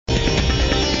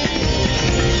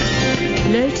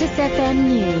Lotus FM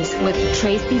News with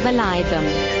Tracy Valaydham.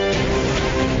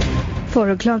 4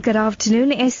 o'clock at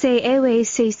afternoon, SA Airways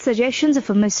says suggestions of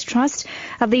a mistrust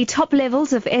at the top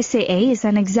levels of SAA is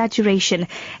an exaggeration.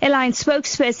 Airline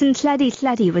spokesperson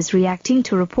Tladi was reacting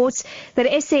to reports that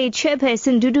SAA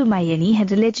chairperson Dudu Mayeni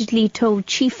had allegedly told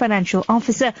Chief Financial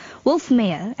Officer Wolf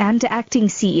Meyer and acting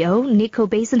CEO Nico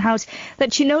Basenhout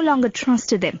that she no longer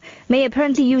trusted them. Meyer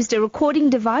apparently used a recording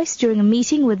device during a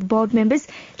meeting with board members.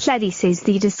 Tladi says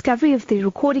the discovery of the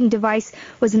recording device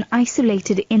was an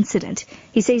isolated incident.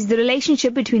 He says the relationship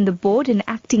between the board and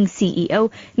acting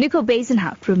CEO Nico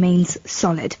Basenhout remains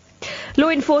solid. Law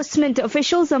enforcement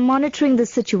officials are monitoring the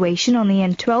situation on the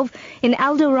N12 in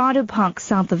Eldorado Park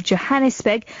south of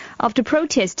Johannesburg after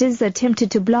protesters attempted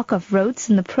to block off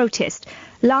roads in the protest.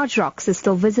 Large rocks are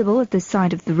still visible at the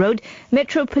side of the road.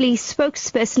 Metro Police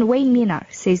spokesperson Wayne Minar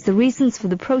says the reasons for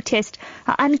the protest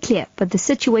are unclear, but the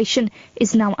situation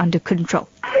is now under control.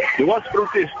 There was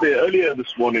protest there earlier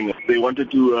this morning. They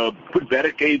wanted to put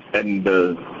barricades and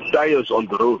tires on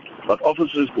the road, but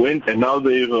officers went and now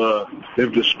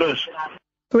they've dispersed.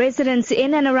 Residents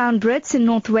in and around Brits in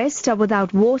Northwest are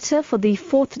without water for the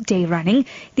 4th day running.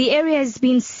 The area has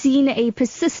been seeing a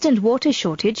persistent water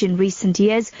shortage in recent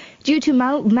years due to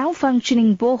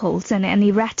malfunctioning boreholes and an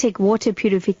erratic water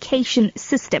purification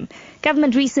system.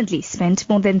 Government recently spent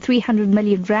more than 300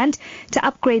 million rand to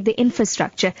upgrade the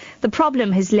infrastructure. The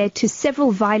problem has led to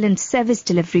several violent service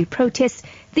delivery protests.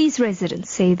 These residents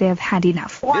say they have had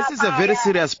enough. This is a very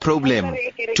serious problem.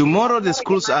 Tomorrow the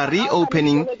schools are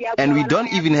reopening and we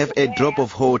don't even have a drop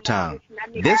of water.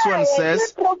 This one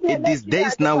says it is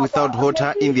days now without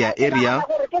water in their area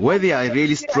where they are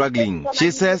really struggling.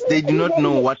 She says they do not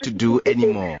know what to do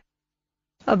anymore.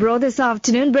 Abroad this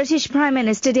afternoon, British Prime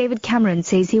Minister David Cameron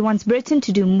says he wants Britain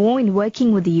to do more in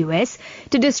working with the US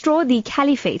to destroy the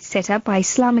caliphate set up by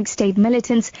Islamic State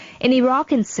militants in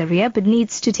Iraq and Syria, but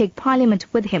needs to take Parliament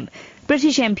with him.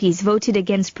 British MPs voted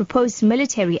against proposed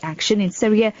military action in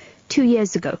Syria 2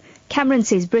 years ago. Cameron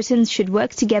says Britain should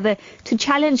work together to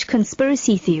challenge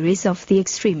conspiracy theories of the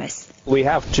extremists. We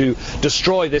have to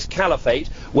destroy this caliphate,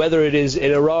 whether it is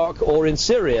in Iraq or in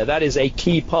Syria. That is a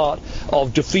key part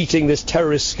of defeating this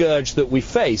terrorist scourge that we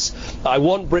face. I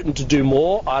want Britain to do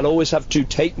more. I'll always have to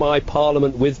take my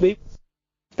parliament with me.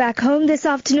 Back home this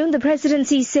afternoon, the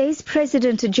presidency says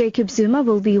President Jacob Zuma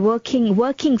will be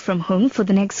working from home for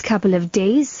the next couple of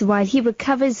days while he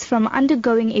recovers from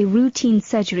undergoing a routine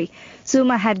surgery.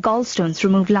 Zuma had gallstones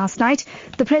removed last night.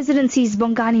 The presidency's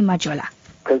Bongani Majola.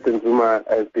 President Zuma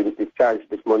has been discharged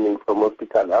this morning from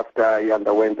hospital after he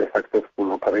underwent a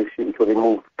successful operation to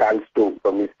remove gallstones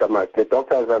from his stomach. The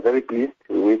doctors are very pleased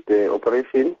with the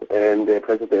operation and the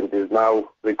president is now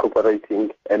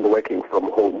recuperating and working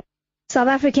from home. South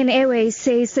African Airways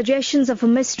says suggestions of a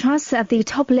mistrust at the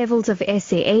top levels of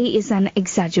SAA is an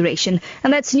exaggeration.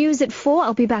 And that's news at 4.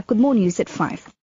 I'll be back with more news at 5.